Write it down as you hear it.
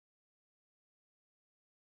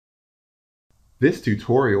This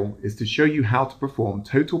tutorial is to show you how to perform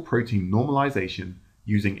total protein normalization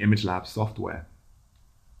using ImageLab software.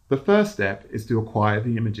 The first step is to acquire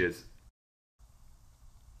the images.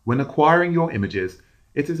 When acquiring your images,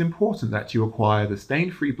 it is important that you acquire the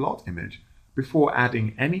stain-free blot image before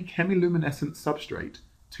adding any chemiluminescent substrate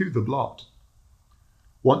to the blot.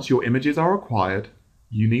 Once your images are acquired,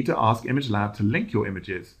 you need to ask ImageLab to link your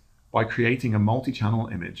images by creating a multi-channel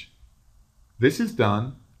image. This is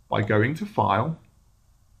done by going to File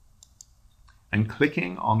and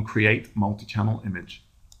clicking on Create Multi-Channel Image.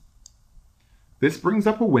 This brings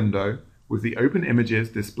up a window with the open images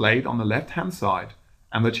displayed on the left-hand side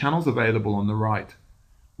and the channels available on the right.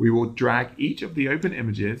 We will drag each of the open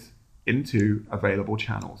images into available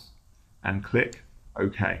channels and click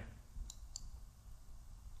OK.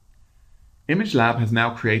 ImageLab has now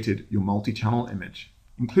created your multi-channel image,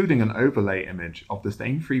 including an overlay image of the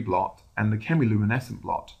stain-free blot and the chemiluminescent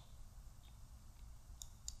blot.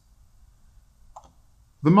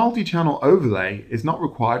 The multi-channel overlay is not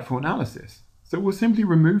required for analysis, so we'll simply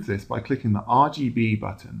remove this by clicking the RGB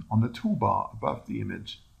button on the toolbar above the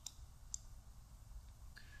image.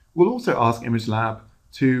 We'll also ask ImageLab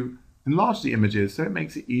to enlarge the images so it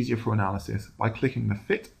makes it easier for analysis by clicking the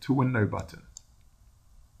Fit to Window button.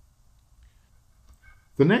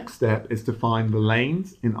 The next step is to find the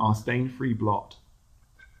lanes in our stain-free blot.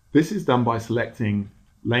 This is done by selecting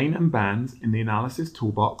Lane and Bands in the Analysis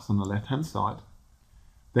toolbox on the left-hand side,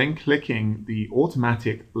 then clicking the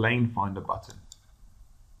Automatic Lane Finder button.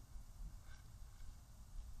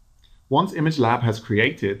 Once ImageLab has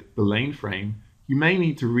created the lane frame, you may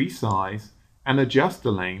need to resize and adjust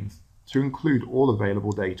the lanes to include all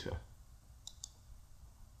available data.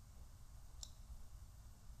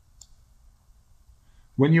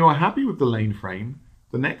 When you are happy with the lane frame,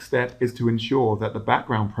 the next step is to ensure that the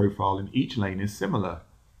background profile in each lane is similar.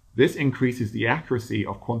 This increases the accuracy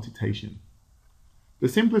of quantitation. The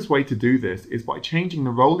simplest way to do this is by changing the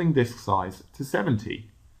rolling disk size to 70,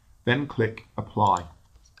 then click Apply.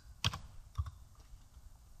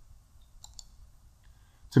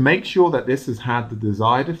 To make sure that this has had the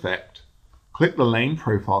desired effect, click the Lane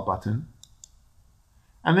Profile button,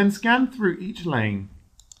 and then scan through each lane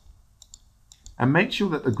and make sure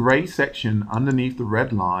that the grey section underneath the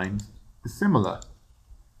red lines is similar.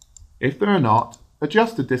 If they are not,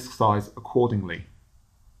 adjust the disk size accordingly.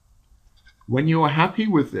 When you are happy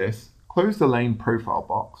with this, close the lane profile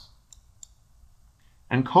box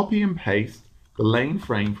and copy and paste the lane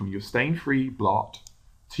frame from your stain-free blot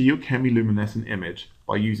to your chemiluminescent image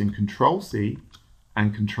by using Ctrl-C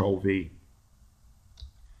and Ctrl-V.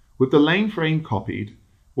 With the lane frame copied,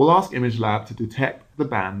 we'll ask ImageLab to detect the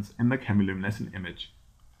bands in the chemiluminescent image.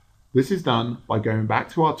 This is done by going back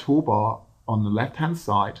to our toolbar on the left-hand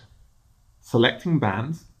side, selecting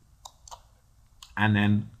bands, and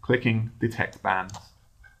then clicking Detect Bands.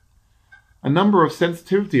 A number of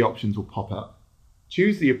sensitivity options will pop up.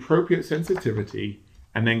 Choose the appropriate sensitivity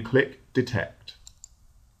and then click Detect.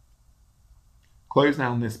 Close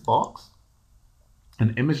down this box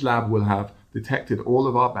and ImageLab will have detected all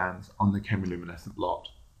of our bands on the chemiluminescent blot.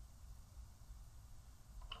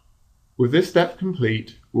 With this step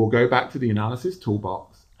complete, we'll go back to the Analysis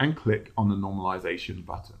toolbox and click on the Normalization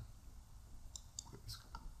button.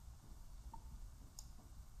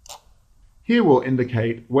 Here we'll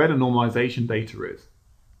indicate where the normalization data is.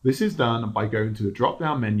 This is done by going to the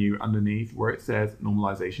drop-down menu underneath where it says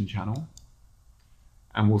Normalization Channel,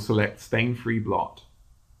 and we'll select Stain-Free Blot.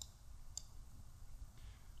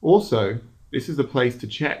 Also, this is a place to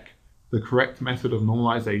check the correct method of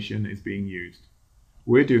normalization is being used.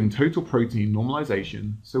 We're doing total protein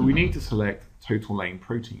normalization, so we need to select total lane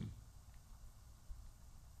protein.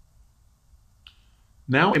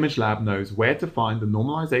 Now ImageLab knows where to find the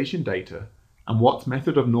normalization data and what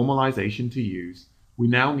method of normalization to use. We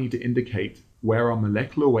now need to indicate where our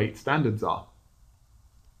molecular weight standards are.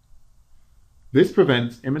 This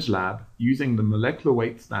prevents ImageLab using the molecular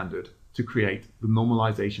weight standard to create the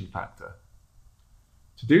normalization factor.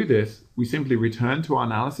 To do this, we simply return to our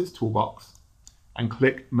Analysis toolbox and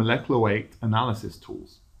click Molecular Weight Analysis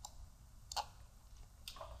Tools.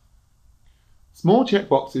 Small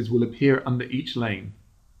checkboxes will appear under each lane.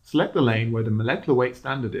 Select the lane where the molecular weight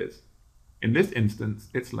standard is. In this instance,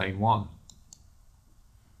 it's lane 1.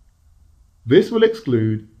 This will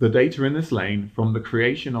exclude the data in this lane from the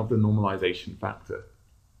creation of the normalization factor.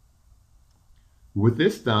 With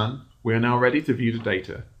this done, we are now ready to view the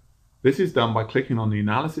data. This is done by clicking on the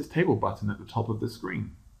Analysis Table button at the top of the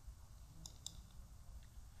screen.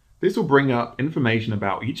 This will bring up information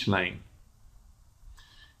about each lane,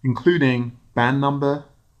 including band number,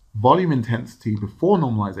 volume intensity before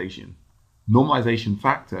normalization, normalization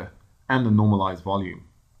factor, and the normalized volume.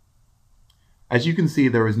 As you can see,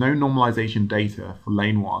 there is no normalization data for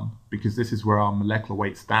lane 1 because this is where our molecular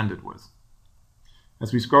weight standard was.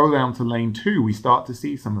 As we scroll down to lane 2, we start to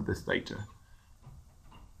see some of this data.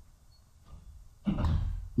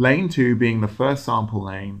 Lane 2 being the first sample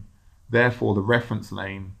lane, therefore the reference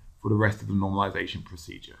lane for the rest of the normalization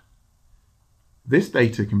procedure. This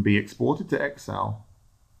data can be exported to Excel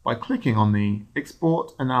by clicking on the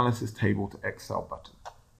Export Analysis Table to Excel button.